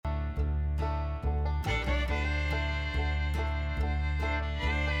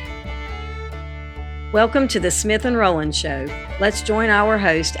Welcome to the Smith and Rowland Show. Let's join our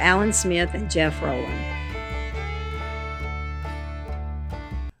host, Alan Smith and Jeff Rowland.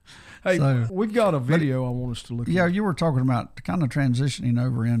 Hey, we've got a video I want us to look at. Yeah, you were talking about kind of transitioning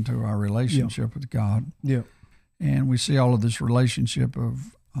over into our relationship with God. Yeah. And we see all of this relationship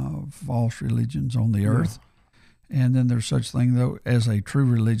of false religions on the earth. And then there's such thing, though, as a true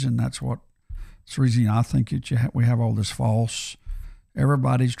religion. That's the reason I think we have all this false.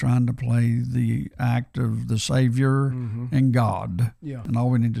 Everybody's trying to play the act of the Savior and God. Yeah. And all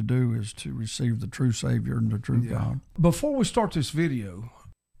we need to do is to receive the true Savior and the true God. Before we start this video,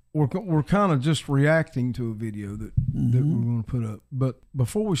 we're kind of just reacting to a video that we're going to put up. But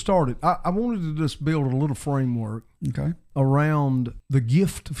before we started, I wanted to just build a little framework around the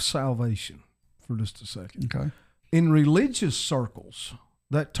gift of salvation for just a second. Okay. In religious circles,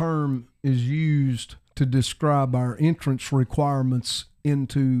 that term is used to describe our entrance requirements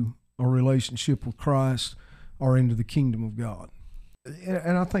into a relationship with Christ or into the kingdom of God.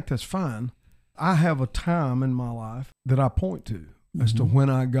 And I think that's fine. I have a time in my life that I point to as to when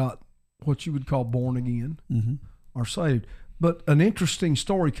I got what you would call born again or saved. But an interesting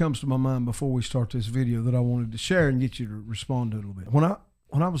story comes to my mind before we start this video that I wanted to share and get you to respond to it a little bit.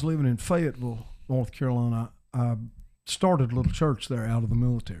 When I was living in Fayetteville, North Carolina, I started a little church there out of the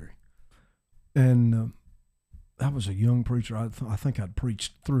military. And I was a young preacher. I think I'd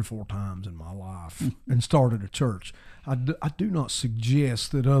preached 3 or 4 times in my life and started a church. I do not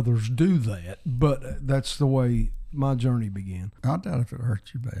suggest that others do that, but that's the way my journey began. I doubt if it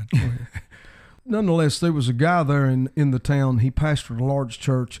hurts you bad. Go ahead. Nonetheless, there was a guy there in the town. He pastored a large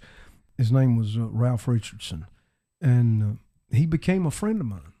church. His name was Ralph Richardson. And he became a friend of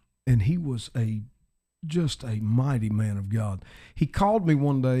mine. And he was just a mighty man of God. He called me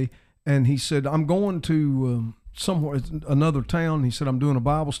one day and he said, I'm going to somewhere, another town. He said, I'm doing a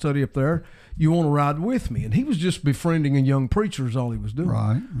Bible study up there. You want to ride with me? And he was just befriending a young preacher is all he was doing.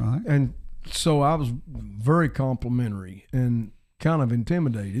 Right. And so I was very complimentary and kind of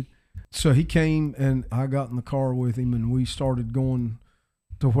intimidated. So he came and I got in the car with him and we started going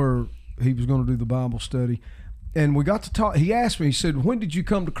to where he was going to do the Bible study. And we got to talk. He asked me, he said, when did you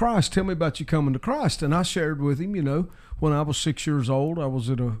come to Christ? Tell me about you coming to Christ. And I shared with him, when I was 6 years old, I was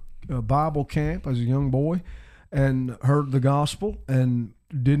at a Bible camp as a young boy and heard the gospel and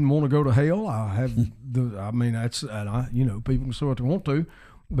didn't want to go to hell. People can say what they want to,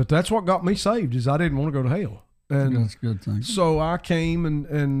 but that's what got me saved is I didn't want to go to hell. And that's a good thing. So I came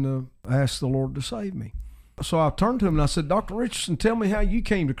and asked the Lord to save me. So I turned to him and I said, Dr. Richardson, tell me how you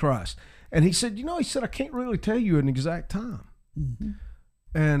came to Christ. And he said, I can't really tell you an exact time.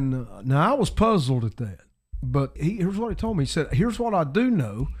 And now I was puzzled at that. But here's what he told me. He said, here's what I do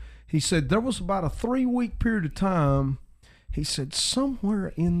know. He said, there was about a 3-week period of time. He said,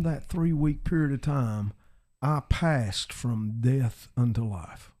 somewhere in that 3-week period of time, I passed from death unto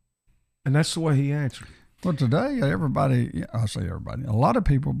life. And that's the way he answered it. Well, today, a lot of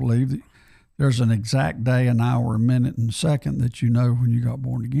people believe that there's an exact day, an hour, a minute, and second that you know when you got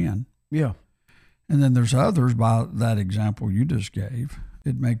born again. Yeah. And then there's others, by that example you just gave,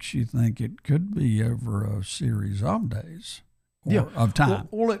 it makes you think it could be over a series of days of time.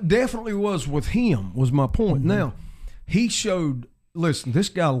 Well, it definitely was with him, was my point. Now, he showed, listen, this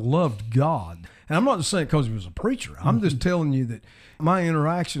guy loved God. And I'm not just saying because he was a preacher. I'm just telling you that my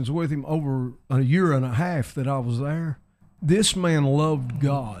interactions with him over a year and a half that I was there, this man loved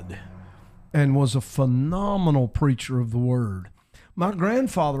God and was a phenomenal preacher of the word. My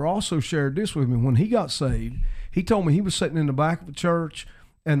grandfather also shared this with me. When he got saved, he told me he was sitting in the back of the church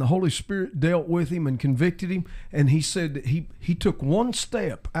and the Holy Spirit dealt with him and convicted him. And he said that he took one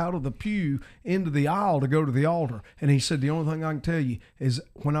step out of the pew into the aisle to go to the altar. And he said, the only thing I can tell you is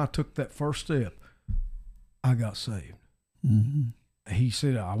when I took that first step, I got saved. He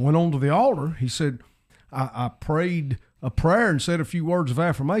said, I went on to the altar. He said, I prayed a prayer and said a few words of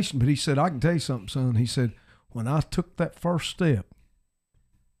affirmation. But he said, I can tell you something, son. He said, when I took that first step,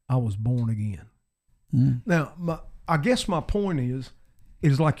 I was born again. Now, I guess my point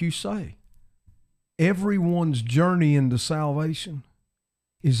is like you say, everyone's journey into salvation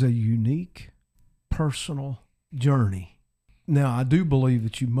is a unique, personal journey. Now, I do believe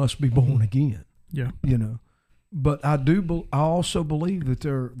that you must be born again. Yeah. But I also believe that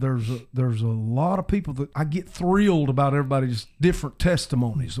there's a lot of people that I get thrilled about everybody's different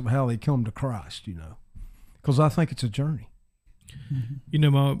testimonies of how they come to Christ, because I think it's a journey.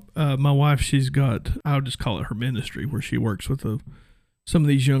 My wife, she's got, I'll just call it her ministry, where she works with some of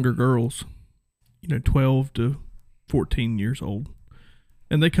these younger girls, 12 to 14 years old.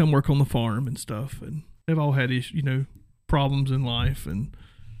 And they come work on the farm and stuff. And they've all had, problems in life. And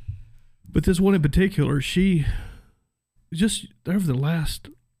But this one in particular, she just over the last,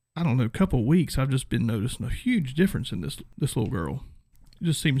 I don't know, couple of weeks, I've just been noticing a huge difference in this little girl. It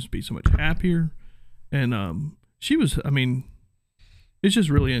just seems to be so much happier. And she was, I mean, it's just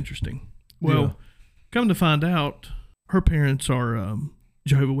really interesting. Well, come to find out, her parents are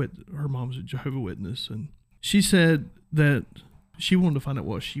Jehovah's Witness. Her mom's a Jehovah's Witness, and she said that she wanted to find out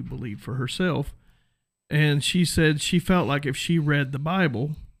what she believed for herself. And she said she felt like if she read the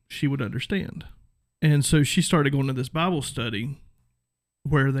Bible, she would understand. And so she started going to this Bible study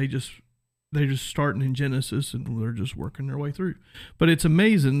where they just starting in Genesis and they're just working their way through. But it's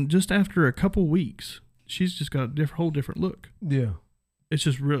amazing. Just after a couple weeks, she's just got a whole different look. Yeah. It's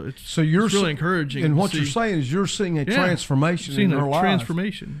just real. It's you're really encouraging. And what you're saying is you're seeing a transformation in her life.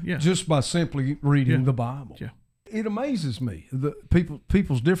 Transformation, yeah. Just by simply reading the Bible. Yeah. It amazes me, the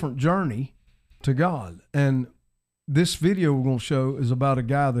people's different journey to God. And this video we're going to show is about a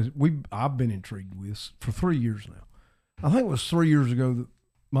guy that I've been intrigued with for 3 years now. I think it was 3 years ago that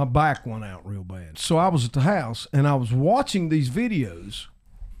my back went out real bad. So I was at the house and I was watching these videos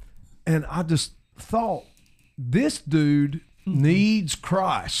and I just thought, this dude needs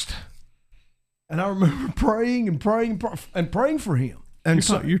Christ. And I remember praying and praying and praying for him. And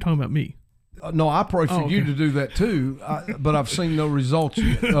you're talking about me. No, I pray for you to do that too, but I've seen no results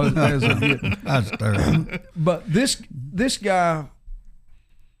yet. As of yet. That's terrible. But this guy,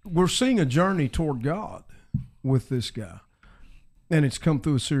 we're seeing a journey toward God with this guy, and it's come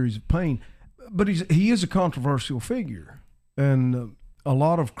through a series of pain. But he is a controversial figure, and a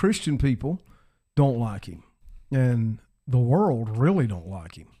lot of Christian people don't like him, and the world really don't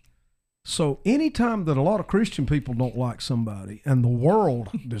like him. So anytime that a lot of Christian people don't like somebody and the world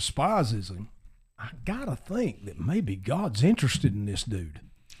despises him, I gotta think that maybe God's interested in this dude.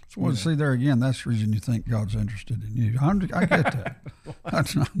 So, see there again, that's the reason you think God's interested in you. I get that. I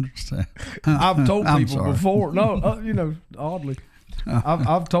don't understand. I've told people before. No, oddly,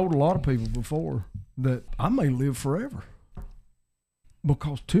 I've told a lot of people before that I may live forever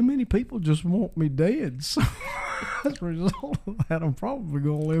because too many people just want me dead. So as a result of that, I'm probably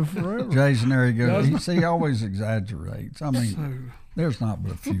going to live forever. Jason, there he goes. He always exaggerates. I mean, there's not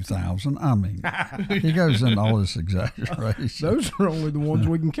but a few thousand. I mean, he goes into all this exaggeration. Those are only the ones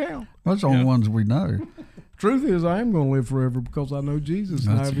we can count. Those are the only ones we know. Truth is, I am going to live forever because I know Jesus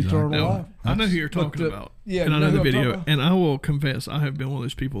and I have eternal life. I know who you're talking about. Yeah, and I know the video. And I will confess, I have been one of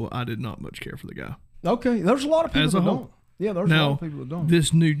those people, I did not much care for the guy. Okay, there's a lot of people that don't. Yeah, there's a lot of people that don't.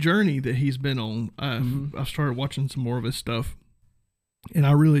 This new journey that he's been on, I've started watching some more of his stuff, and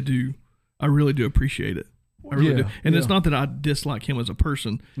I really do appreciate it. I really do. And it's not that I dislike him as a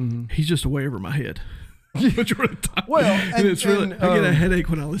person. He's just way over my head. Majority of the time. Well, and it's really, I get a headache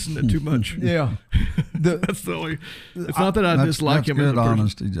when I listen to it too much. Yeah. That's the only, it's not that I dislike him as a person.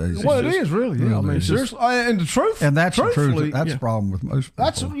 Honesty, Jason. Well, it is really. Yeah. I mean, seriously. And the truth. And that's the truth. That's the problem with most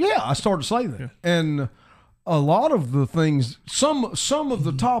people. I started to say that. Yeah. And a lot of the things, some of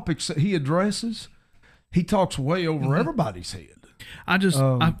the topics that he addresses, he talks way over everybody's head. I just,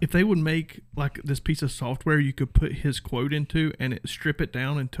 if they would make like this piece of software you could put his quote into and strip it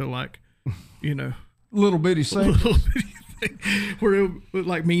down into like, little bitty thing where it would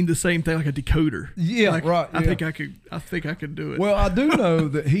like mean the same thing, like a decoder. Yeah, like, right. I think I could do it. Well, I do know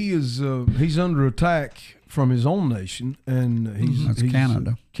that he's under attack from his own nation, and he's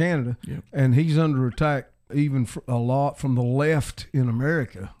Canada. Yep. And he's under attack even a lot from the left in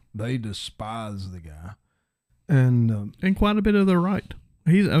America. They despise the guy, and quite a bit of the right.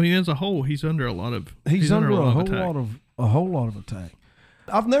 As a whole, he's under a lot of. He's under a whole lot of attack.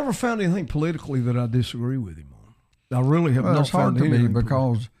 I've never found anything politically that I disagree with him on. I really have not found anything. It's hard to be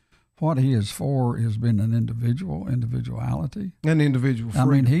because what he is for has been an individuality. An individual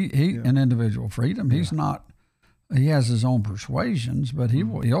freedom. I mean, an individual freedom. He's not, he has his own persuasions, but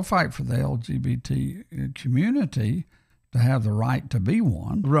he'll fight for the LGBT community to have the right to be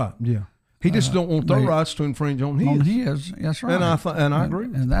one. Right, yeah. He just don't want their rights to infringe on his. On his, that's right. And I agree.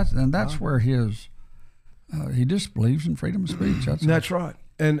 And that's where his... he just believes in freedom of speech. That's right.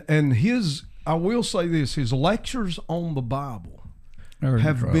 And I will say this: his lectures on the Bible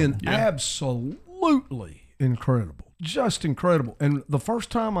have been absolutely incredible, just incredible. And the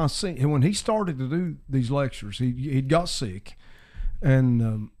first time I seen him, when he started to do these lectures, he got sick,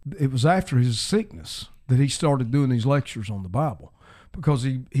 and it was after his sickness that he started doing these lectures on the Bible because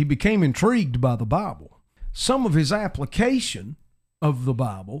he became intrigued by the Bible. Some of his application of the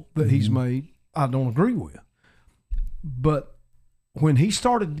Bible that he's made, I don't agree with. But when he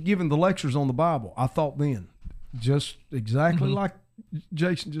started giving the lectures on the Bible, I thought then, just exactly like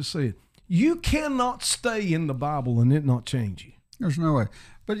Jason just said, you cannot stay in the Bible and it not change you. There's no way.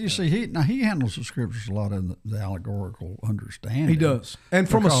 But you see, he handles the scriptures a lot in the allegorical understanding. He does. And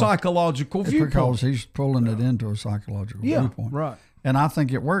from a psychological viewpoint. Because he's pulling it into a psychological viewpoint. Right. And I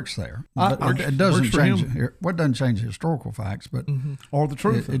think it works there. But it doesn't change what doesn't change the historical facts, but or the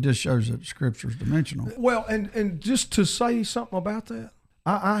truth. It just shows that Scripture's dimensional. Well, and just to say something about that,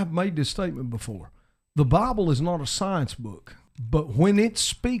 I have made this statement before. The Bible is not a science book, but when it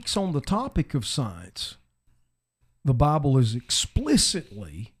speaks on the topic of science, the Bible is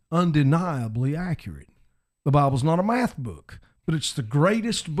explicitly, undeniably accurate. The Bible's not a math book, but it's the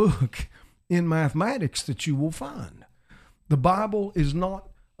greatest book in mathematics that you will find. The Bible is not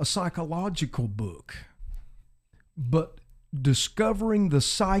a psychological book, but discovering the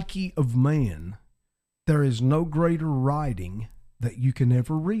psyche of man, there is no greater writing that you can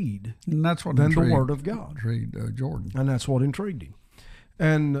ever read and that's what than the Word of God. Intrigued Jordan. And that's what intrigued him.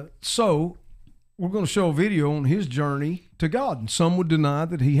 And so we're going to show a video on his journey to God. And some would deny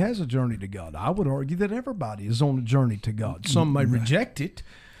that he has a journey to God. I would argue that everybody is on a journey to God. Some may reject it,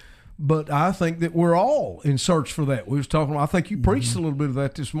 but I think that we're all in search for that. We was talking, I think you preached a little bit of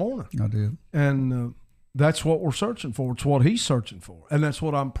that this morning. I did. And that's what we're searching for. It's what he's searching for. And that's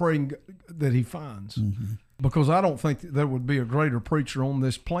what I'm praying that he finds. Because I don't think that there would be a greater preacher on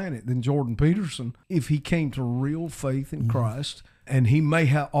this planet than Jordan Peterson if he came to real faith in Christ. And he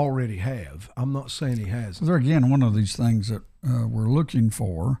may already have. I'm not saying he hasn't. There again, one of these things that we're looking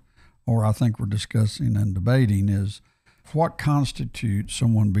for, or I think we're discussing and debating, is what constitutes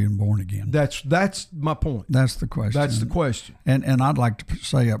someone being born again. That's my point. That's the question. That's the question. And I'd like to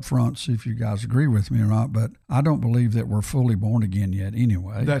say up front, see if you guys agree with me or not, but I don't believe that we're fully born again yet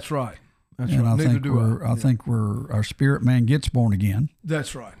anyway. That's right. That's and right. I think our spirit man gets born again.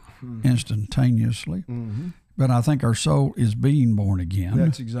 That's right. Instantaneously. But I think our soul is being born again.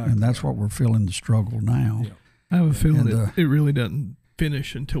 That's exactly. And that's what we're feeling the struggle now. Yeah. I have a feeling that it really doesn't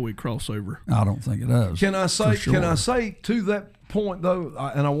finish until we cross over. I don't think it does. Can I say? Sure. Can I say to that point though?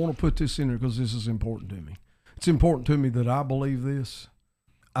 And I want to put this in there because this is important to me. It's important to me that I believe this.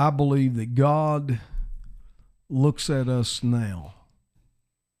 I believe that God looks at us now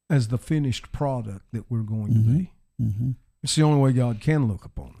as the finished product that we're going to be. It's the only way God can look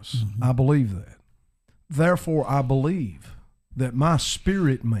upon us. I believe that. Therefore, I believe that my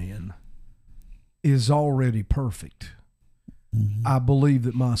spirit man is already perfect. I believe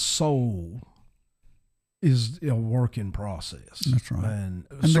that my soul is a work in process. That's right. And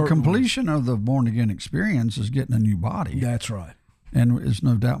the completion of the born again experience is getting a new body. That's right. And there's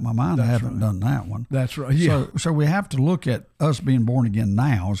no doubt in my mind I haven't done that one. That's right. Yeah. So we have to look at us being born again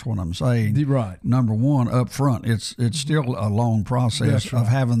now is what I'm saying. Right. Number one, up front, it's still a long process of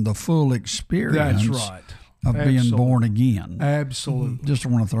having the full experience. That's right. Of being born again. Absolutely. Just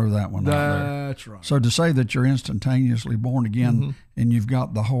want to throw that one out there. That's right. So to say that you're instantaneously born again and you've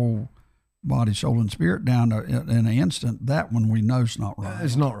got the whole body, soul, and spirit down in an instant, that one we know is not right.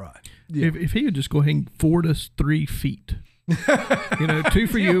 It's not right. Yeah. If he would just go ahead and forward us 3 feet, 2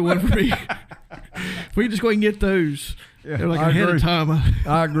 for you, 1 for me. If we just go ahead and get those, they're like ahead of time.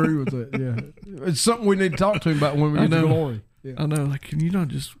 I agree with that. Yeah, it's something we need to talk to him about when we get to glory. Yeah. I know. Like, can you not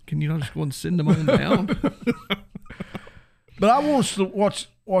just go and send them on down? But I want us to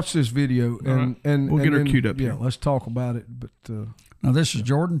watch this video and we'll get her then, queued up. Yeah, here. let's talk about it. But now this is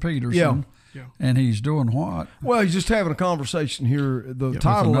Jordan Peterson. Yeah. And he's doing what? Well, he's just having a conversation here. The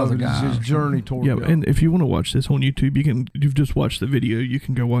title of it is his journey toward God. And if you want to watch this on YouTube, you've just watched the video. You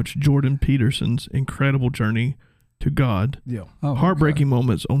can go watch Jordan Peterson's incredible journey to God. Yeah. Heartbreaking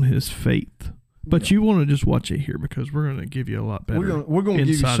moments on his faith. But you want to just watch it here because we're going to give you a lot better. We're going to give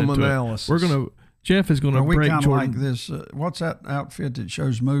you some analysis. Jeff is going to break kind Jordan. of like this. What's that outfit that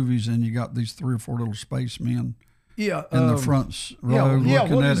shows movies and you got these 3 or 4 little spacemen? Yeah, in the front row.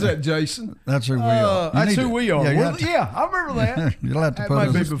 What is that, Jason? That's who we are. That's who we are. Yeah, I remember that. You'll have to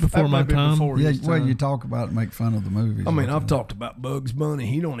put us before my time. You talk about it and make fun of the movies. I mean, I've talked about Bugs Bunny.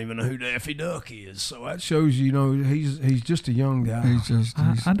 He don't even know who Daffy Duck is. So that shows he's just a young guy.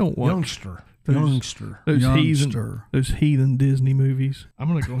 I don't watch youngster. Those heathen Disney movies. I'm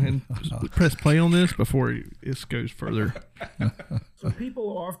going to go ahead and press play on this before it goes further. So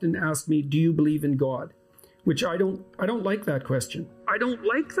people often ask me, "Do you believe in God?" Which I don't like that question. I don't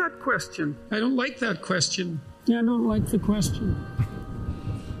like that question. I don't like that question. Yeah, I don't like the question.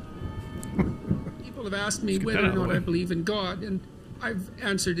 People have asked me whether or not I believe in God, and I've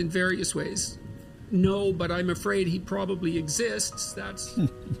answered in various ways. No, but I'm afraid he probably exists. That's...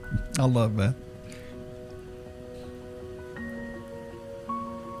 I love that.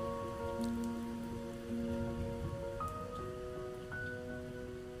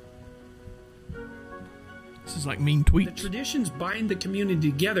 This is like mean The tweets. traditions bind the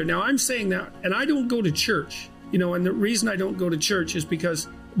community together. Now, I'm saying that, and I don't go to church, and the reason I don't go to church is because,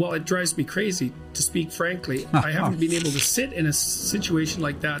 well, it drives me crazy, to speak frankly. I haven't been able to sit in a situation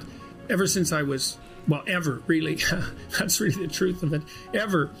like that ever since I was, well, ever, really. That's really the truth of it.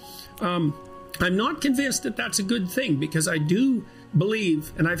 Ever. I'm not convinced that that's a good thing, because I do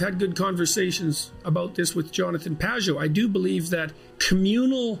believe, and I've had good conversations about this with Jonathan Pageau, I do believe that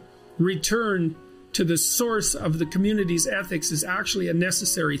communal return to the source of the community's ethics is actually a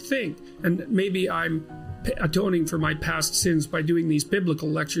necessary thing. And maybe I'm atoning for my past sins by doing these biblical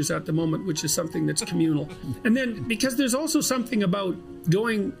lectures at the moment, which is something that's communal. And then, because there's also something about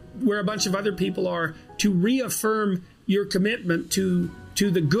going where a bunch of other people are to reaffirm your commitment to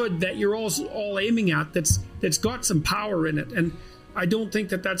the good that you're all aiming at, that's got some power in it. And I don't think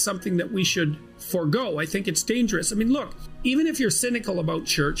that that's something that we should forego. I think it's dangerous. I mean, look, even if you're cynical about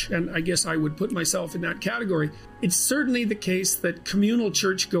church, and I guess I would put myself in that category, it's certainly the case that communal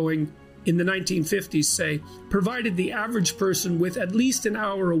church going in the 1950s, say, provided the average person with at least an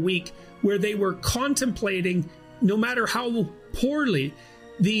hour a week where they were contemplating, no matter how poorly,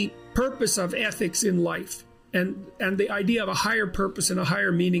 the purpose of ethics in life. And the idea of a higher purpose and a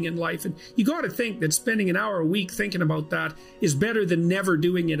higher meaning in life. And you got to think that spending an hour a week thinking about that is better than never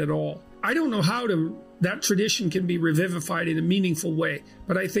doing it at all. I don't know how that tradition can be revivified in a meaningful way,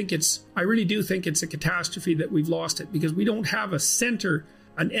 but I really do think it's a catastrophe that we've lost it, because we don't have a center,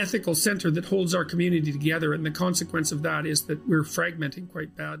 an ethical center that holds our community together. And the consequence of that is that we're fragmenting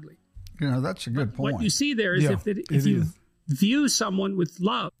quite badly. That's a good point. What you see there is if you view someone with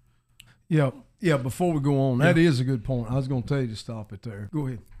love. Yeah, before we go on, that is a good point. I was going to tell you to stop it there. Go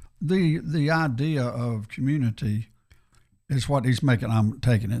ahead. The idea of community is what he's making. I'm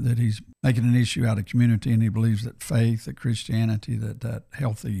taking it that he's making an issue out of community, and he believes that faith, that Christianity, that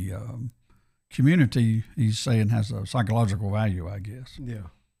healthy community, he's saying, has a psychological value, I guess. Yeah.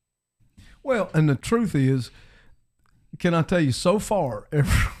 Well, and the truth is, can I tell you, so far,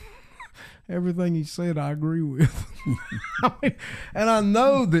 everything he said, I agree with. And I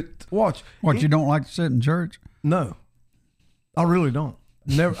know that, you don't like to sit in church? No, I really don't.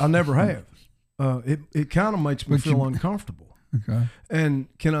 I never have. It kind of makes me feel uncomfortable. Okay. And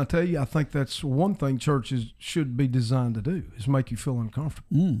can I tell you, I think that's one thing churches should be designed to do, is make you feel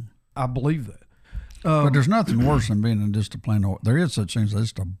uncomfortable. I believe that. But there's nothing worse than being in discipline. There is such things as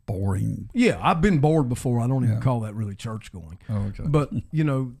just a boring. Yeah, I've been bored before. I don't even call that really church going. Oh, okay. But,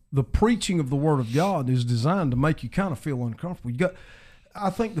 the preaching of the Word of God is designed to make you kind of feel uncomfortable. I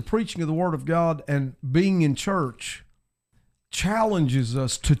think the preaching of the Word of God and being in church challenges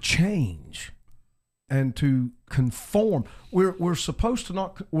us to change and to conform. We're not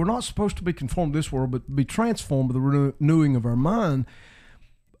supposed to be conformed to this world, but be transformed by the renewing of our mind.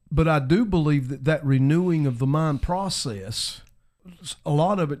 But I do believe that renewing of the mind process, a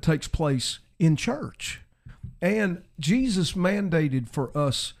lot of it takes place in church. And Jesus mandated for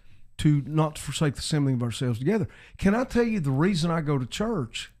us to not forsake the assembling of ourselves together. Can I tell you the reason I go to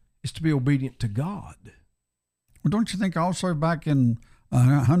church is to be obedient to God? Well, don't you think also back in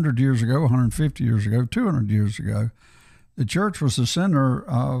 100 years ago, 150 years ago, 200 years ago, the church was the center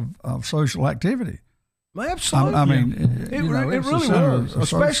of social activity? Absolutely. I mean, it really was,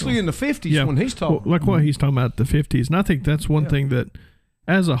 especially in the 50s when he's talking. Like what he's talking about, the 50s. And I think that's one thing that,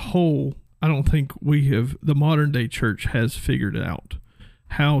 as a whole, I don't think the modern day church has figured out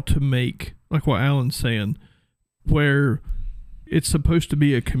how to make, like what Alan's saying, where it's supposed to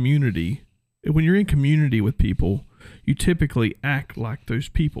be a community. When you're in community with people, you typically act like those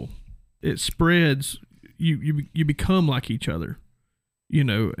people. It spreads, you become like each other,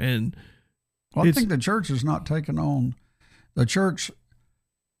 and... Well, I think the church is not taking on the church.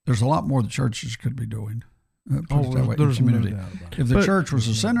 There's a lot more the churches could be doing. There's community. No doubt about it. If the church was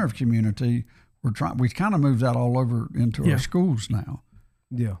the center of community, we kind of moved that all over into our schools now.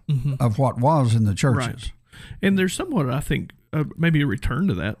 Yeah. Mm-hmm. Of what was in the churches. Right. And there's somewhat, I think, maybe a return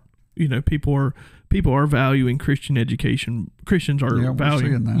to that. People are valuing Christian education. Christians are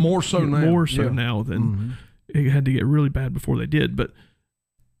valuing that. more so now than it had to get really bad before they did. But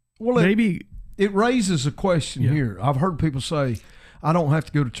maybe it raises a question here. I've heard people say, I don't have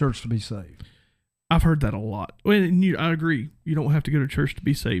to go to church to be saved. I've heard that a lot. And I agree. You don't have to go to church to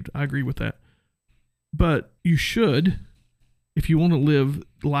be saved. I agree with that. But you should, if you want to live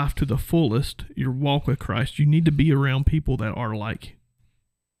life to the fullest, your walk with Christ, you need to be around people that are like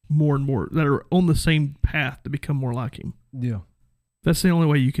more and more, that are on the same path to become more like him. Yeah. That's the only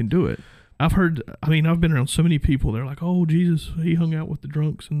way you can do it. I've been around so many people. They're like, "Oh, Jesus, he hung out with the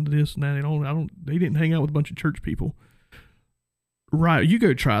drunks and this and that." They didn't hang out with a bunch of church people. Right? You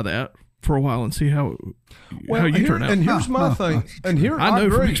go try that for a while and see how you turn out. And here's my thing. And here I know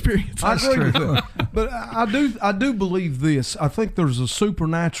from agree. experience. I agree with that. But I do believe this. I think there's a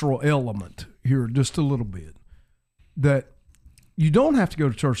supernatural element here, just a little bit, that you don't have to go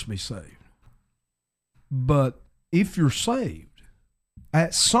to church to be saved. But if you're saved,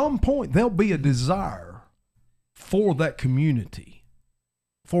 at some point there'll be a desire for that community,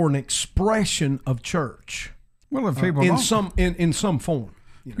 for an expression of church. Well, if people in some form.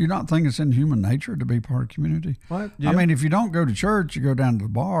 You don't think it's in human nature to be part of community? Right. Yeah. I mean, if you don't go to church, you go down to the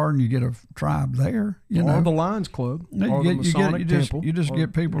bar and you get a tribe there. Or the Lions Club. Or the Masonic Temple. You just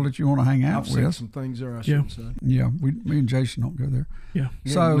get people that you want to hang out I've with. seen some things there I shouldn't say. Yeah, me and Jason don't go there. Yeah.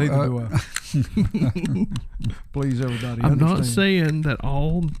 So neither do I. Please, everybody, I'm understand. not saying that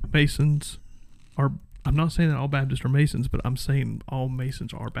all Masons are. I'm not saying that all Baptists are Masons, but I'm saying all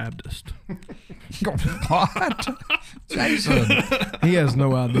Masons are Baptist. What? Jason. He has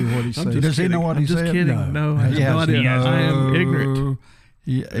no idea what he said. Does he know what he just said? kidding. No, I have He no has idea. no- I am ignorant.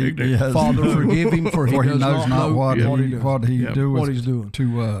 Yes. Father, forgive him, for he For he does knows not what know he does. what he Yeah, doeth what he's doing.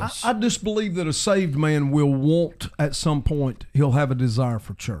 to us. I just believe that a saved man will want, at some point, he'll have a desire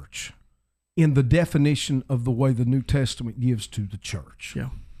for church in the definition of the way the New Testament gives to the church. Yeah.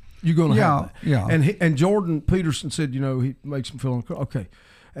 You're going to have that. Yeah. And Jordan Peterson said, he makes him feel uncomfortable. Okay.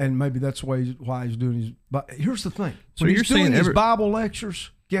 And maybe that's why he's doing his. But here's the thing. So When you're he's doing saying his Bible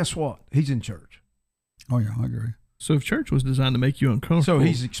lectures, guess what? He's in church. Oh yeah, I agree. So if church was designed to make you uncomfortable, So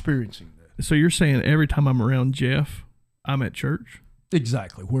he's experiencing that. So you're saying every time I'm around Jeff, I'm at church?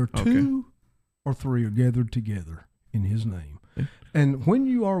 Exactly. Where two or three are gathered together in his name. And when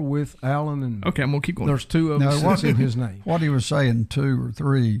you are with Alan and Okay, I'm gonna keep going. there's two of us that's in his name. What he was saying, 2 or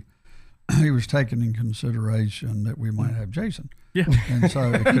 3, he was taking in consideration that we might have Jason. Yeah. And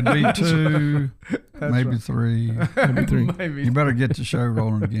so it could be 2, maybe 3. Maybe 3. Maybe. You better get the show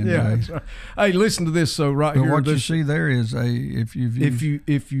rolling again, Yeah, Jay. that's right. Hey, listen to this. So right But here, what you this- see there is if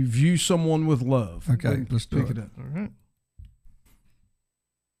you view someone with love. Okay, then let's do pick it. up. All right.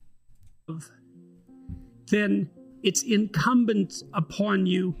 Then it's incumbent upon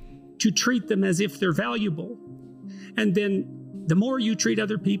you to treat them as if they're valuable. And then the more you treat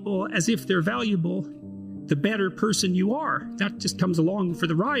other people as if they're valuable, the better person you are. That just comes along for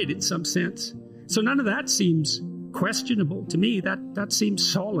the ride in some sense. So none of that seems questionable to me. That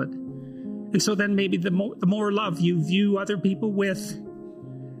seems solid. And so then maybe the more love you view other people with,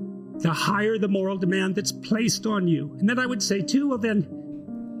 the higher the moral demand that's placed on you. And then I would say too, well then,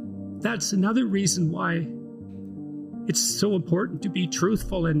 that's another reason why it's so important to be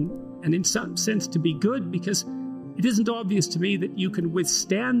truthful and in some sense to be good, because it isn't obvious to me that you can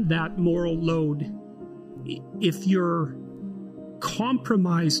withstand that moral load if you're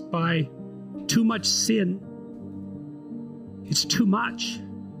compromised by too much sin. It's too much.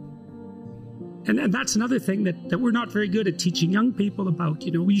 And that's another thing that we're not very good at teaching young people about.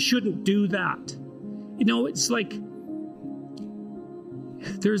 We shouldn't do that. It's like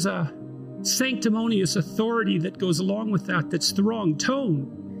there's a sanctimonious authority that goes along with that that's the wrong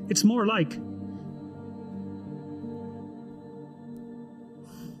tone. It's more like,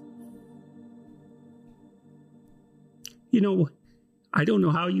 I don't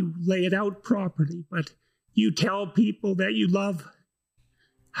know how you lay it out properly, but you tell people that you love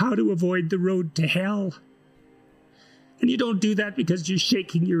how to avoid the road to hell. And you don't do that because you're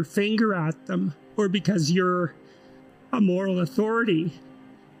shaking your finger at them or because you're a moral authority.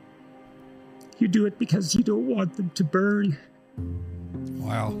 You do it because you don't want them to burn.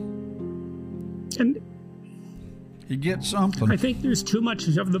 Wow. And You get something. I think there's too much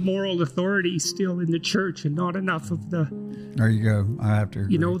of the moral authority still in the church and not enough of the, There you go. I have to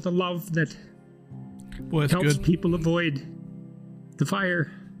agree. the love that Boy, that's helps good. people avoid the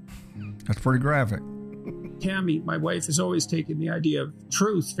fire. That's pretty graphic. Tammy, my wife, has always taken the idea of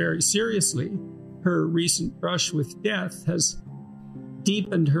truth very seriously. Her recent brush with death has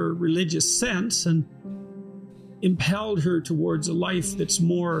deepened her religious sense and impelled her towards a life that's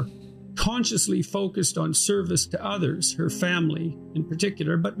more consciously focused on service to others, her family in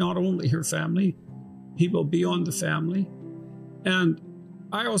particular, but not only her family, people beyond the family. And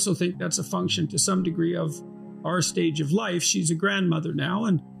I also think that's a function to some degree of our stage of life. She's a grandmother now,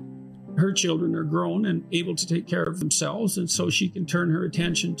 and her children are grown and able to take care of themselves, and so she can turn her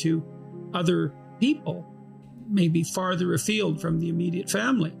attention to other people, maybe farther afield from the immediate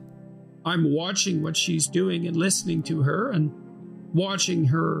family. I'm watching what she's doing and listening to her and watching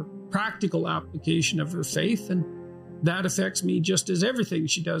her practical application of her faith, and that affects me just as everything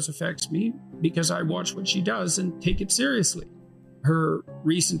she does affects me, because I watch what she does and take it seriously. Her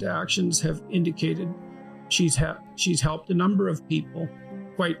recent actions have indicated she's helped a number of people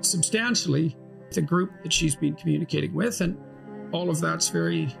quite substantially the group that she's been communicating with, and all of that's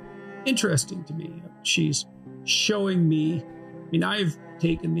very interesting to me. She's showing me, I've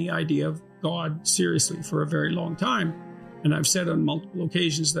taken the idea of God seriously for a very long time, and I've said on multiple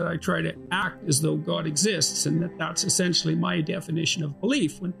occasions that I try to act as though God exists, and that's essentially my definition of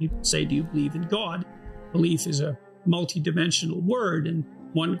belief. When people say, do you believe in God? Belief is a multidimensional word, and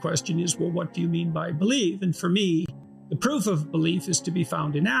one question is, well, what do you mean by believe? And for me, the proof of belief is to be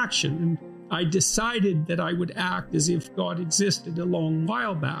found in action. And I decided that I would act as if God existed a long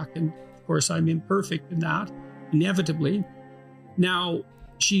while back. And of course, I'm imperfect in that, inevitably. Now,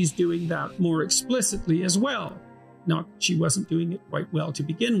 she's doing that more explicitly as well. Not that she wasn't doing it quite well to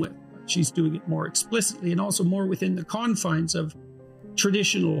begin with, but she's doing it more explicitly and also more within the confines of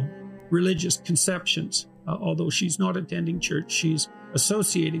traditional religious conceptions. Although she's not attending church, she's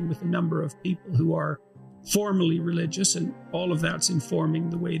associating with a number of people who are formally religious, and all of that's informing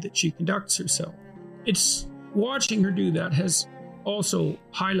the way that she conducts herself. It's watching her do that has also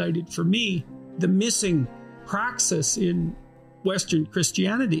highlighted for me the missing praxis in Western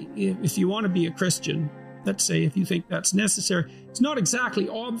Christianity. If you want to be a Christian, let's say, if you think that's necessary, it's not exactly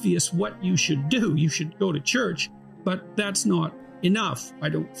obvious what you should do. You should go to church, but that's not enough, I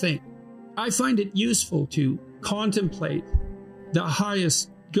don't think. I find it useful to contemplate the highest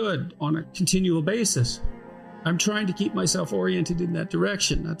good on a continual basis. I'm trying to keep myself oriented in that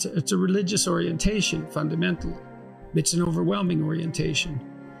direction. It's a religious orientation, fundamentally. It's an overwhelming orientation.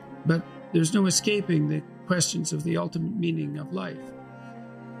 But there's no escaping the questions of the ultimate meaning of life.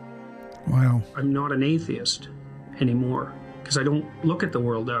 Wow. I'm not an atheist anymore because I don't look at the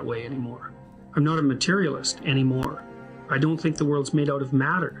world that way anymore. I'm not a materialist anymore. I don't think the world's made out of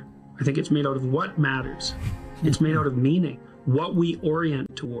matter. I think it's made out of what matters. It's made out of meaning. What we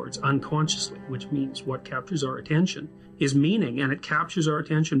orient towards unconsciously, which means what captures our attention, is meaning, and it captures our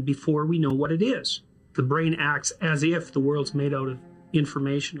attention before we know what it is. The brain acts as if the world's made out of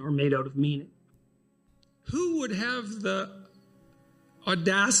information or made out of meaning. Who would have the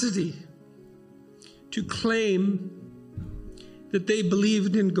audacity to claim that they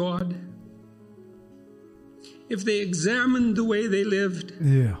believed in God if they examined the way they lived?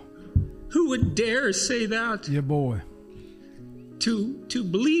 Yeah. Who would dare say that? Yeah, boy. To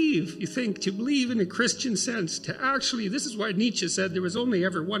believe, you think, to believe in a Christian sense, to actually, this is why Nietzsche said there was only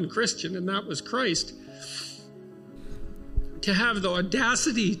ever one Christian, and that was Christ. To have the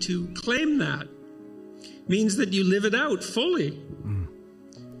audacity to claim that means that you live it out fully.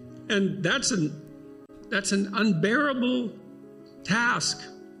 And that's an unbearable task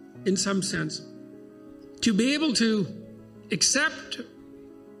in some sense. To be able to accept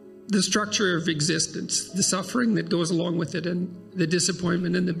the structure of existence, the suffering that goes along with it, and the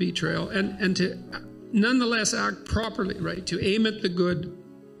disappointment and the betrayal, and to nonetheless act properly, right? To aim at the good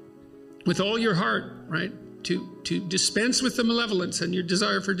with all your heart, right? To dispense with the malevolence and your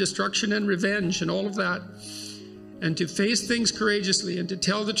desire for destruction and revenge and all of that, and to face things courageously and to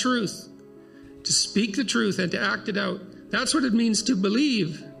tell the truth, to speak the truth and to act it out. That's what it means to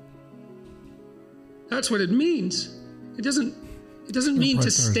believe. That's what it means. It doesn't mean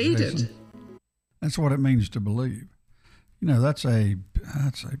to state it. That's what it means to believe. You know, that's a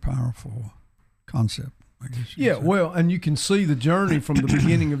powerful concept, I guess. Yeah, well, and you can see the journey from the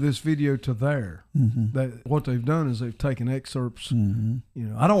beginning of this video to there. Mm-hmm. That what they've done is they've taken excerpts. Mm-hmm. You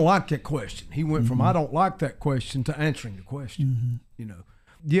know, I don't like that question. He went from I don't like that question to answering the question. You know,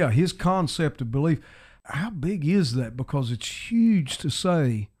 yeah, his concept of belief. How big is that? Because it's huge to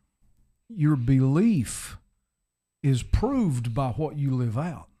say your belief is proved by what you live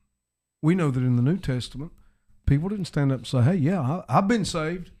out. We know that in the New Testament, people didn't stand up and say, hey, yeah, I've been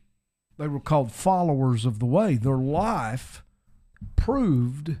saved. They were called followers of the way. Their life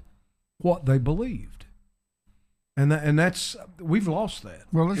proved what they believed. And that's, we've lost that.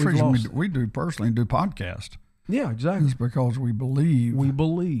 Well, that's the reason we do personally do podcast. Yeah, exactly. It's because we believe. We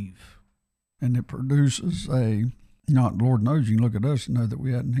believe. And it produces not Lord knows, you can look at us and know that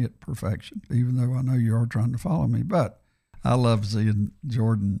we hadn't hit perfection, even though I know you are trying to follow me. But I love seeing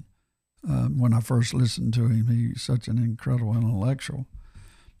Jordan. When I first listened to him, he's such an incredible intellectual.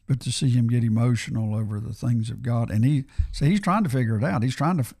 But to see him get emotional over the things of God, and he's trying to figure it out.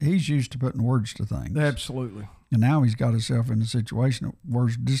 He's used to putting words to things. Absolutely. And now he's got himself in a situation that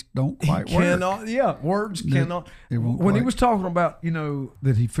words just don't quite work. Yeah, words cannot. When he was talking about, you know,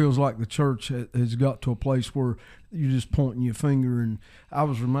 that he feels like the church has got to a place where you're just pointing your finger, and I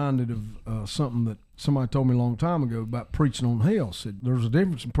was reminded of something that somebody told me a long time ago about preaching on hell. Said there's a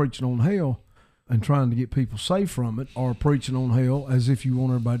difference in preaching on hell and trying to get people safe from it, or preaching on hell as if you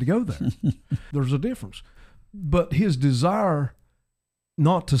want everybody to go there. There's a difference. But his desire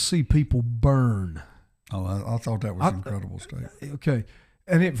not to see people burn. Oh, I thought that was an incredible statement. Okay.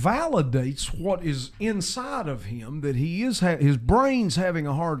 And it validates what is inside of him, that he is his brain's having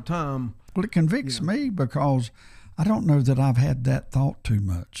a hard time. Well, it convicts me because I don't know that I've had that thought too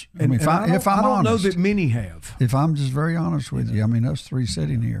much. And, if I'm I don't honest, know that many have. if I'm just very honest with you, I mean, us three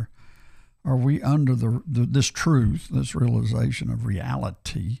sitting here, are we under this truth, this realization of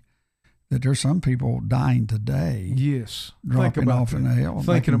reality, that there's some people dying today, Yes, dropping off in hell,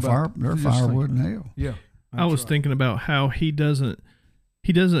 thinking about their firewood in hell. Yeah, I was thinking about how he doesn't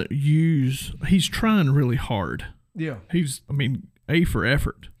use. He's trying really hard. Yeah, A for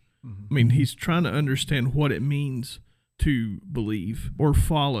effort. I mean, he's trying to understand what it means to believe or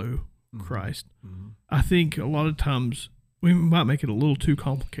follow Christ. I think a lot of times we might make it a little too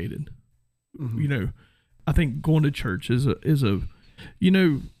complicated. You know, I think going to church is a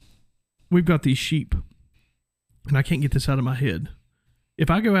we've got these sheep, and I can't get this out of my head.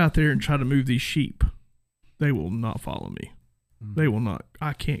 If I go out there and try to move these sheep, they will not follow me. They will not.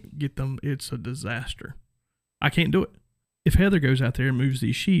 I can't get them. It's a disaster. I can't do it. If Heather goes out there and moves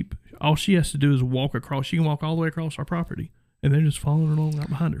these sheep, all she has to do is walk across. She can walk all the way across our property, and they're just following along right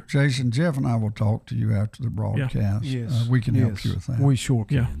behind her. Jason, Jeff and I will talk to you after the broadcast. Yes. We can help you with that. We sure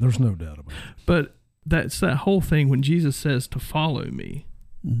can. Yeah. There's no doubt about it. But that's that whole thing when Jesus says to follow me,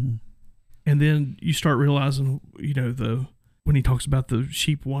 and then you start realizing, when he talks about the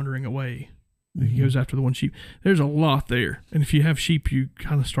sheep wandering away, he goes after the one sheep. There's a lot there, and if you have sheep, you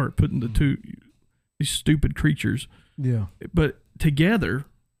kind of start putting these stupid creatures. Yeah. But together,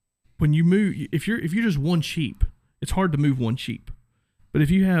 when you move, if you're just one sheep, it's hard to move one sheep. But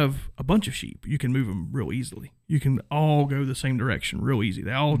if you have a bunch of sheep, you can move them real easily. You can all go the same direction real easy.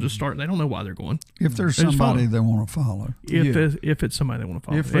 They all just start. They don't know why they're going. If there's somebody they want to follow. If it's somebody they want to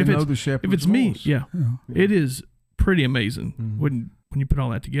follow. If they know the shepherd's If it's me, voice. yeah. It is pretty amazing when you put all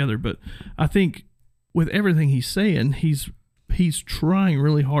that together. But I think with everything he's saying, he's trying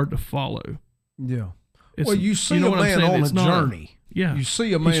really hard to follow. Yeah. It's, Well, you see know a what I'm man saying? on It's a not journey. Yeah. You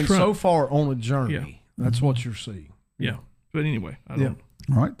see a He's man trying. so far on a journey. Yeah. That's what you're seeing. Yeah. But anyway, I don't.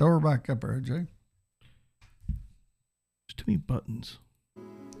 All right, throw her back up there, Jay. There's too many buttons.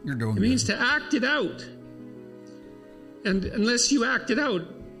 You're doing It means good. to act it out. And unless you act it out,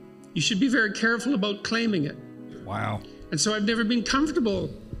 you should be very careful about claiming it. Wow. And so I've never been comfortable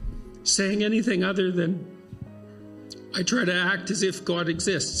saying anything other than I try to act as if God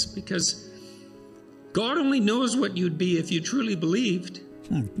exists, because God only knows what you'd be if you truly believed.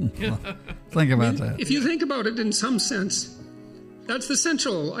 Think about that. If you think about it in some sense, that's the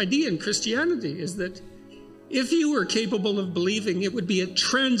central idea in Christianity, is that if you were capable of believing, it would be a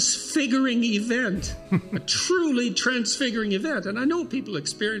transfiguring event, a truly transfiguring event. And I know people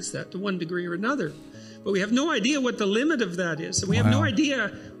experience that to one degree or another, but we have no idea what the limit of that is. And we have no idea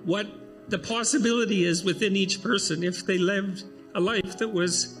what the possibility is within each person if they lived a life that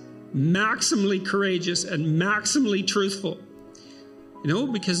was maximally courageous and maximally truthful.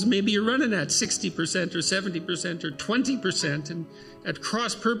 Because maybe you're running at 60% or 70% or 20% and at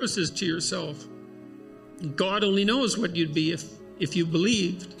cross purposes to yourself. God only knows what you'd be if you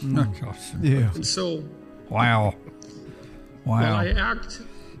believed. Oh, gosh. Yeah. And so, Wow. while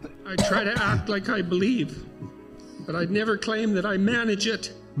I try to act like I believe, but I'd never claim that I manage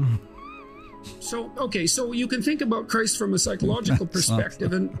it. So you can think about Christ from a psychological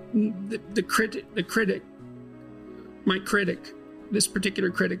perspective, and the critic, my critic, this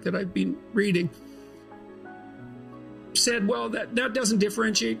particular critic that I've been reading, said, well, that doesn't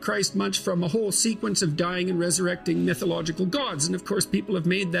differentiate Christ much from a whole sequence of dying and resurrecting mythological gods. And of course, people have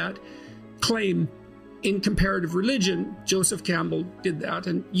made that claim in comparative religion. Joseph Campbell did that,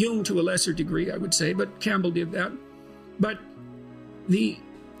 and Jung to a lesser degree, I would say, but Campbell did that. But the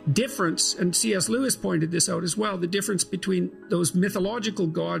difference, and C.S. Lewis pointed this out as well, the difference between those mythological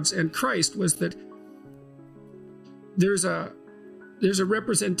gods and Christ was that there's a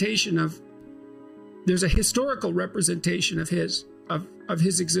historical representation of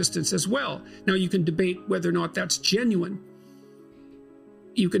his existence as well. Now, you can debate whether or not that's genuine.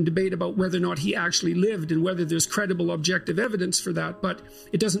 You can debate about whether or not he actually lived and whether there's credible objective evidence for that, but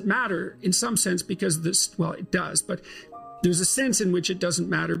it doesn't matter in some sense because it does, but there's a sense in which it doesn't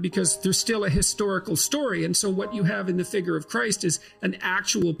matter because there's still a historical story. And so what you have in the figure of Christ is an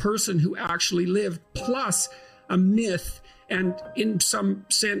actual person who actually lived plus a myth. And in some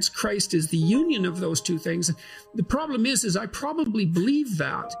sense, Christ is the union of those two things. The problem is I probably believe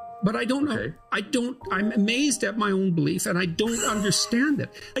that, but I don't know. I'm amazed at my own belief, and I don't understand it.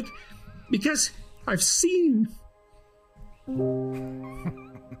 Because I've seen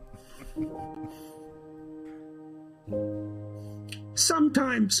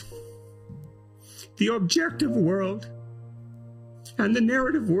sometimes the objective world and the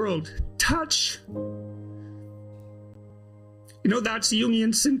narrative world touch. That's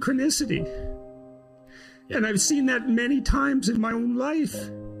Jungian synchronicity. And I've seen that many times in my own life.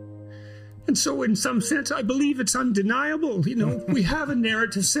 And so in some sense, I believe it's undeniable. We have a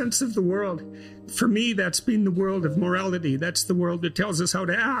narrative sense of the world. For me, that's been the world of morality. That's the world that tells us how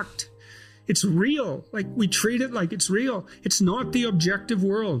to act. It's real. Like, we treat it like it's real. It's not the objective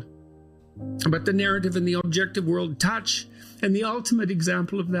world. But the narrative and the objective world touch. And the ultimate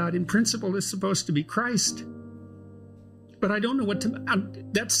example of that, in principle, is supposed to be Christ. But I don't know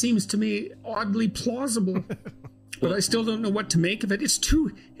that seems to me oddly plausible. But I still don't know what to make of it. It's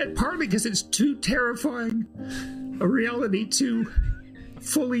partly because it's too terrifying a reality to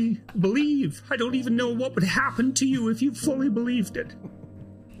fully believe. I don't even know what would happen to you if you fully believed it.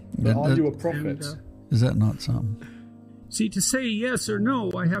 Are you a prophet? Is that not something? See, to say yes or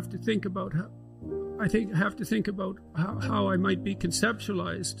no, I have to think about how I might be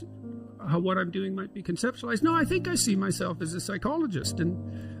conceptualized, how what I'm doing might be conceptualized. No, I think I see myself as a psychologist,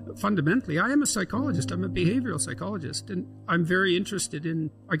 and fundamentally, I am a psychologist. I'm a behavioral psychologist, and I got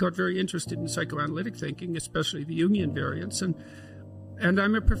very interested in psychoanalytic thinking, especially the Jungian variants, and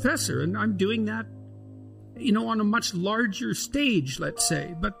I'm a professor, and I'm doing that, on a much larger stage, let's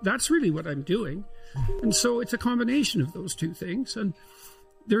say. But that's really what I'm doing, and so it's a combination of those two things. And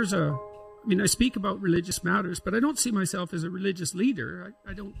I speak about religious matters, but I don't see myself as a religious leader.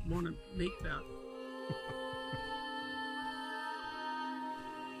 I don't want to make that.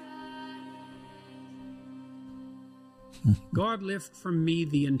 God, lift from me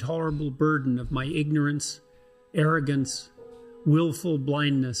the intolerable burden of my ignorance, arrogance, willful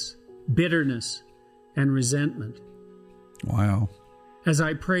blindness, bitterness, and resentment. Wow. As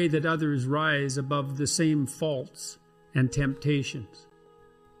I pray that others rise above the same faults and temptations.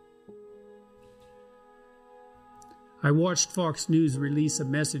 I watched Fox News release a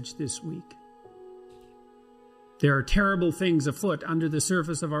message this week. There are terrible things afoot under the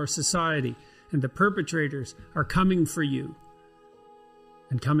surface of our society, and the perpetrators are coming for you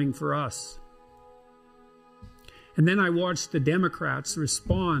and coming for us. And then I watched the Democrats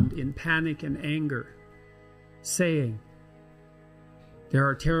respond in panic and anger, saying, there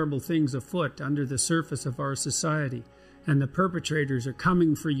are terrible things afoot under the surface of our society, and the perpetrators are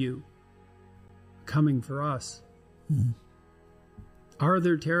coming for you, coming for us. Are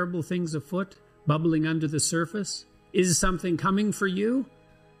there terrible things afoot, bubbling under the surface? Is something coming for you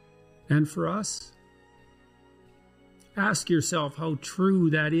and for us? Ask yourself how true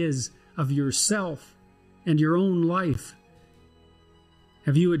that is of yourself and your own life.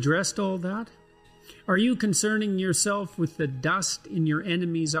 Have you addressed all that? Are you concerning yourself with the dust in your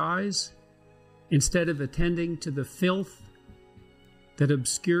enemy's eyes instead of attending to the filth that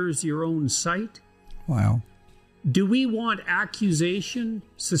obscures your own sight? Wow. Do we want accusation,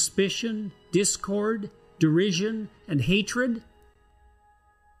 suspicion, discord, derision, and hatred?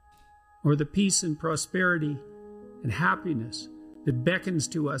 Or the peace and prosperity and happiness that beckons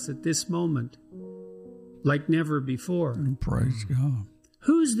to us at this moment like never before? Praise God.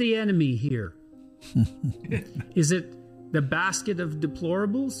 Who's the enemy here? Is it the basket of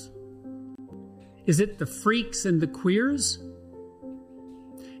deplorables? Is it the freaks and the queers?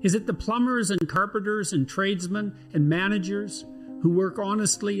 Is it the plumbers and carpenters and tradesmen and managers who work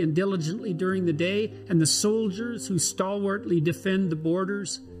honestly and diligently during the day, and the soldiers who stalwartly defend the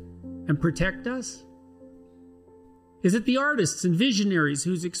borders and protect us? Is it the artists and visionaries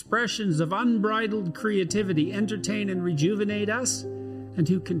whose expressions of unbridled creativity entertain and rejuvenate us, and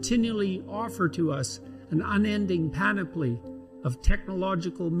who continually offer to us an unending panoply of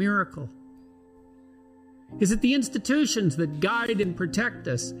technological miracle? Is it the institutions that guide and protect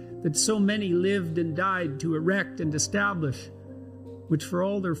us, that so many lived and died to erect and establish, which for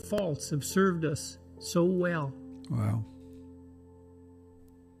all their faults have served us so well? Wow.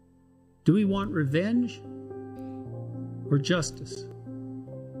 Do we want revenge or justice?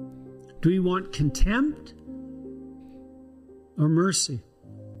 Do we want contempt or mercy?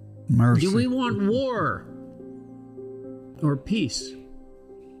 Mercy. Do we want war or peace?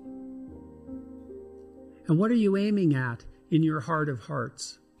 And what are you aiming at in your heart of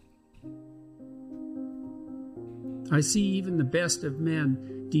hearts? I see even the best of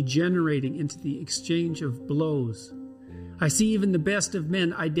men degenerating into the exchange of blows. I see even the best of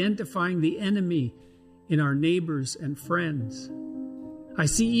men identifying the enemy in our neighbors and friends. I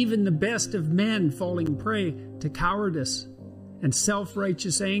see even the best of men falling prey to cowardice and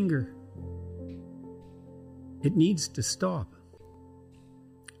self-righteous anger. It needs to stop.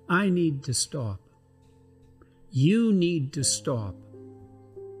 I need to stop. You need to stop.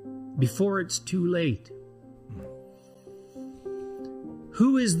 before it's too late.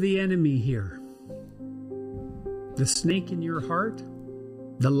 Who is the enemy here? The snake in your heart?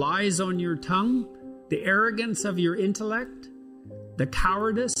 The lies on your tongue? The arrogance of your intellect? The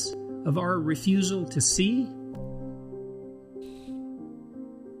cowardice of our refusal to see?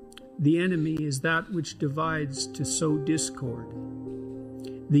 The enemy is that which divides to sow discord.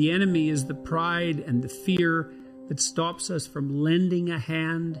 The enemy is the pride and the fear that stops us from lending a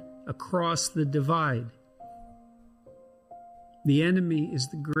hand across the divide. The enemy is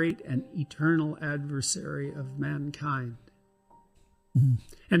the great and eternal adversary of mankind.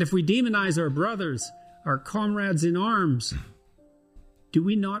 And if we demonize our brothers, our comrades in arms, do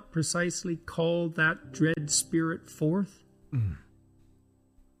we not precisely call that dread spirit forth?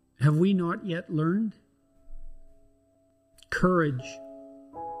 Have we not yet learned? Courage.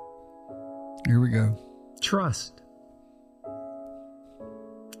 Here we go. Trust.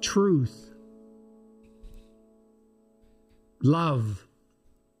 Truth. Love.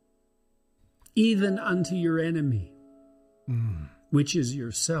 Even unto your enemy, which is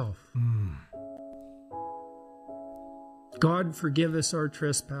yourself. God, forgive us our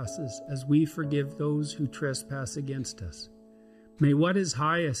trespasses as we forgive those who trespass against us. May what is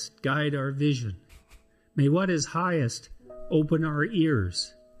highest guide our vision. May what is highest open our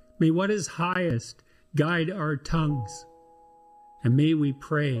ears. May what is highest guide our tongues. And may we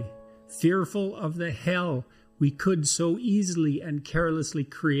pray, fearful of the hell we could so easily and carelessly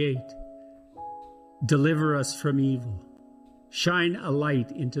create, deliver us from evil. Shine a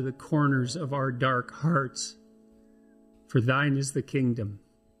light into the corners of our dark hearts. For thine is the kingdom,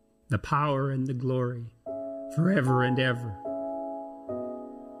 the power and the glory, forever and ever.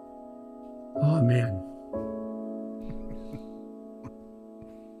 Amen.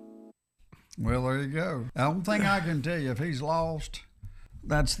 Well, there you go. The only thing I can tell you, if he's lost,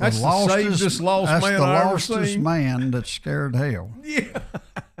 that's the safest lost man I ever seen. Man that's scared hell. Yeah.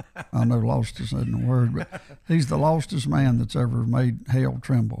 I know lostest isn't a word, but he's the lostest man that's ever made hell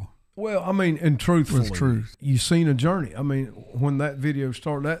tremble. Well, I mean, and truthfully, With truth. You've seen a journey. I mean, when that video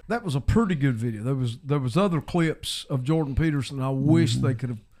started, that was a pretty good video. There was other clips of Jordan Peterson I wish they could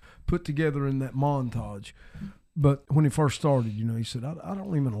have put together in that montage. But when he first started, he said, I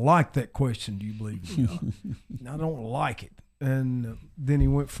don't even like that question, do you believe in God? I don't like it. And then he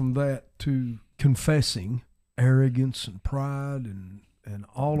went from that to confessing arrogance and pride and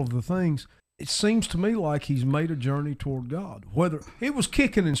all of the things. It seems to me like he's made a journey toward God. Whether he was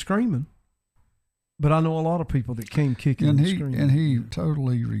kicking and screaming, but I know a lot of people that came kicking and screaming. And he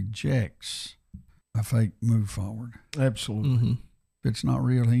totally rejects a fake move forward. Absolutely. If it's not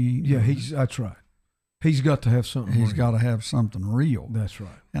real, that's right. He's got to have something He's real. got to have something real. That's right.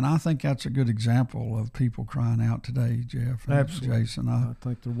 And I think that's a good example of people crying out today, Jeff. And Absolutely. Jason. I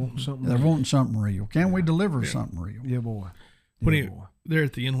think they're wanting something They're real. wanting something real. Can we deliver something real? Yeah, boy. There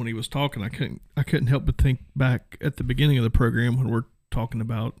at the end when he was talking, I couldn't help but think back at the beginning of the program when we're talking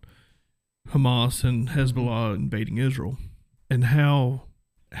about Hamas and Hezbollah invading Israel, and how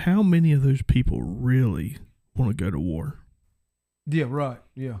many of those people really want to go to war. Yeah, right.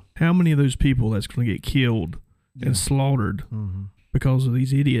 Yeah. How many of those people that's going to get killed and slaughtered because of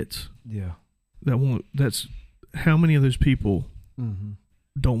these idiots? Yeah. That's how many of those people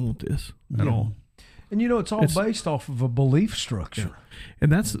don't want this at all. And it's all based off of a belief structure. Yeah.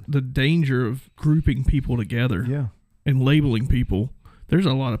 And that's the danger of grouping people together and labeling people. There's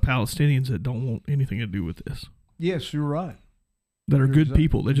a lot of Palestinians that don't want anything to do with this. Yes, you're right. That are good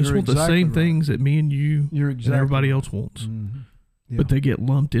people. They just want the same things that me and you and everybody else wants. Yeah. But they get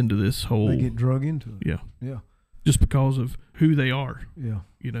lumped into this whole... They get drug into it. Yeah. Yeah. Just because of who they are. Yeah.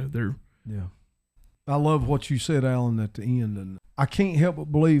 They're... Yeah. I love what you said, Alan, at the end. And I can't help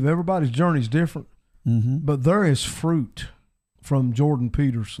but believe everybody's journey is different. But there is fruit from Jordan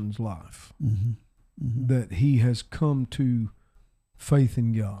Peterson's life that he has come to faith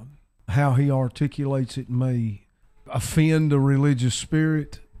in God. How he articulates it may offend a religious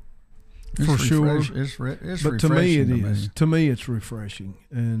spirit, for sure. It's but to me, it is. To me, it's refreshing.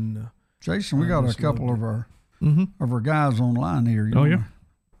 And Jason, we got a couple of our guys online here.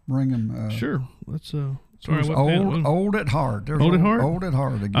 Bring them. Sure. Let's. Sorry, old at heart. Old at heart. Old at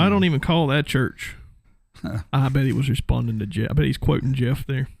heart again. I don't even call that church. I bet he was responding to Jeff. I bet he's quoting Jeff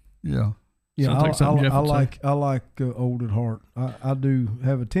there. Yeah. Yeah, I like old at heart. I do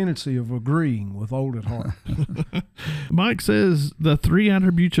have a tendency of agreeing with old at heart. Mike says the three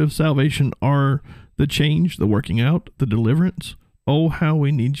attributes of salvation are the change, the working out, the deliverance. Oh, how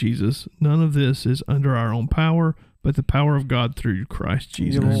we need Jesus. None of this is under our own power, but the power of God through Christ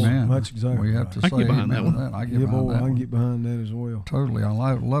Jesus. Amen. That's exactly We have right. to I say get behind amen that to one. that. I get behind that I can one. get behind that as well. Totally. I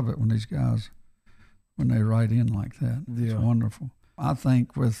love it when these guys, when they write in like that. It's Yeah. wonderful. I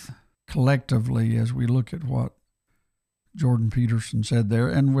think with collectively, as we look at what Jordan Peterson said there,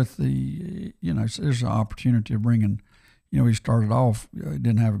 and with the, there's an opportunity of bringing, he started off, he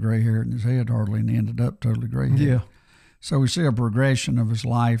didn't have a gray hair in his head hardly, and he ended up totally gray headed. Yeah. So we see a progression of his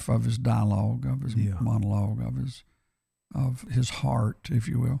life, of his dialogue, of his monologue, of his heart, if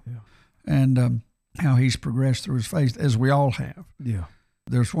you will, and how he's progressed through his faith, as we all have. Yeah.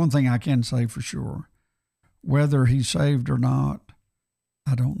 There's one thing I can say for sure: whether he's saved or not,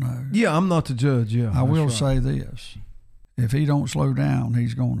 I don't know. Yeah, I'm not the judge. Yeah, I will say this: if he don't slow down,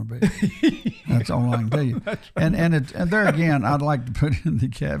 he's going to be. That's all I can tell you. And there again, I'd like to put in the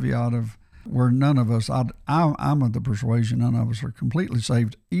caveat of where none of us, I'm of the persuasion none of us are completely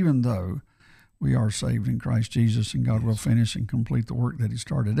saved, even though we are saved in Christ Jesus, and God will finish and complete the work that He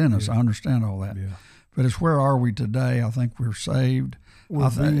started in us. I understand all that. Yeah. But it's where are we today? I think we're saved.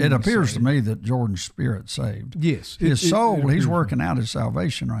 It appears to me that Jordan's spirit's saved. Yes. His soul, he's working out his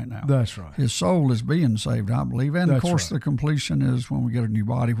salvation right now. That's right. His soul is being saved, I believe. And, of course, right. the completion is when we get a new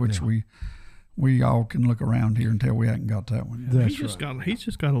body, which we all can look around here and tell we haven't got that one yet. He's just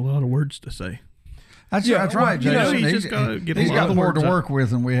got a lot of words to say. That's right, Jason. He's got more to work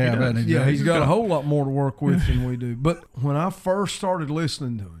with than we have, hasn't he? Yeah, he's got a whole lot more to work with than we do. But when I first started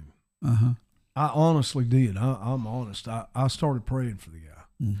listening to him, I honestly did. I'm honest. I started praying for the guy,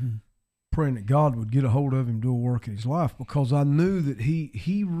 praying that God would get a hold of him, do a work in his life, because I knew that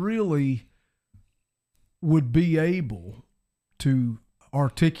he really would be able to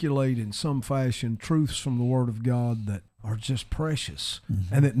articulate in some fashion truths from the Word of God that are just precious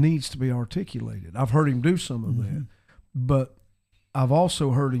and that needs to be articulated. I've heard him do some of that, but I've also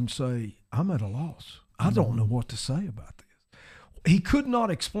heard him say, I'm at a loss. I don't know what to say about this. He could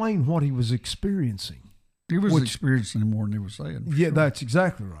not explain what he was experiencing. He was experiencing more than he was saying. Yeah, sure. That's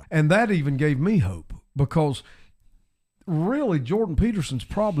exactly right. And that even gave me hope, because really Jordan Peterson's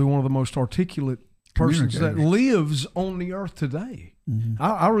probably one of the most articulate persons that lives on the earth today.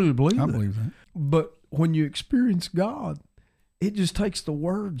 I really believe that. I believe that. But when you experience God, it just takes the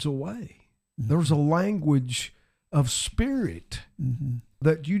words away. There's a language of spirit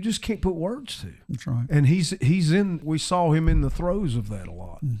that you just can't put words to. That's right. And we saw him in the throes of that a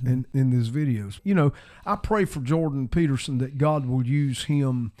lot in these videos. I pray for Jordan Peterson that God will use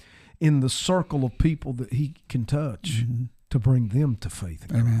him in the circle of people that he can touch to bring them to faith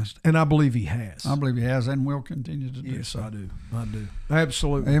in Christ. And I believe he has. I believe he has and will continue to do yes, so. I do.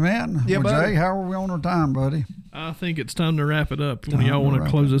 Absolutely. Amen. Yeah, well, buddy. Jay, how are we on our time, buddy? I think it's time to wrap it up. When y'all want to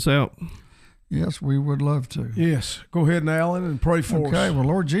close us out? Yes, we would love to. Yes. Go ahead, Alan, and pray for us. Okay. Well,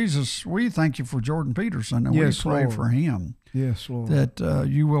 Lord Jesus, we thank you for Jordan Peterson, and we pray Lord. for him. Yes, Lord. That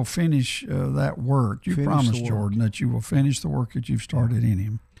you will finish that work. You promised, Jordan, that you will finish the work that you've started in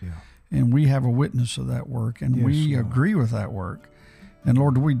him. Yeah. And we have a witness of that work, and we Lord. agree with that work. And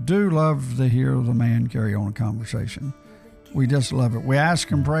Lord, we do love to hear the man carry on a conversation. We just love it. We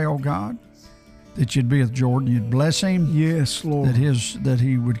ask and pray, oh God, that you'd be with Jordan, you'd bless him. Yes, Lord. That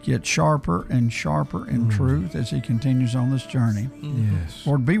he would get sharper and sharper in truth as he continues on this journey. Yes.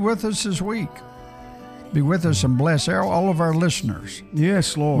 Lord, be with us this week. Be with us and bless all of our listeners.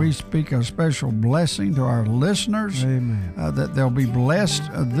 Yes, Lord. We speak a special blessing to our listeners. Amen. That they'll be blessed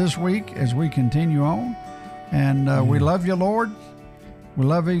this week as we continue on. And we love you, Lord. We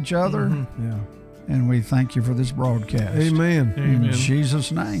love each other. Yeah. And we thank you for this broadcast. Amen. In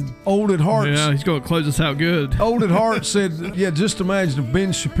Jesus' name. Old at Heart. Yeah, he's going to close us out good. Old at Heart said, just imagine if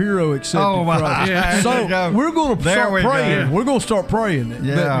Ben Shapiro accepted Christ. Yeah. So we're going to start praying. Go. We're going to start praying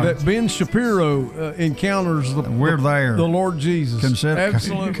that Ben Shapiro encounters the Lord Jesus.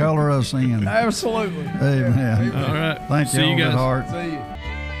 Absolutely. Color us in. Absolutely. Amen. All right. Thank you, See you guys. Heart. See you.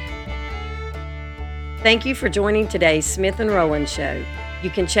 Thank you for joining today's Smith and Rowland Show. You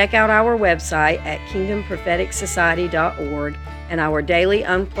can check out our website at kingdompropheticsociety.org and our daily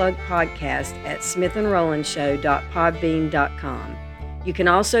unplugged podcast at smithandrowlandshow.podbean.com. You can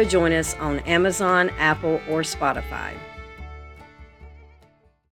also join us on Amazon, Apple, or Spotify.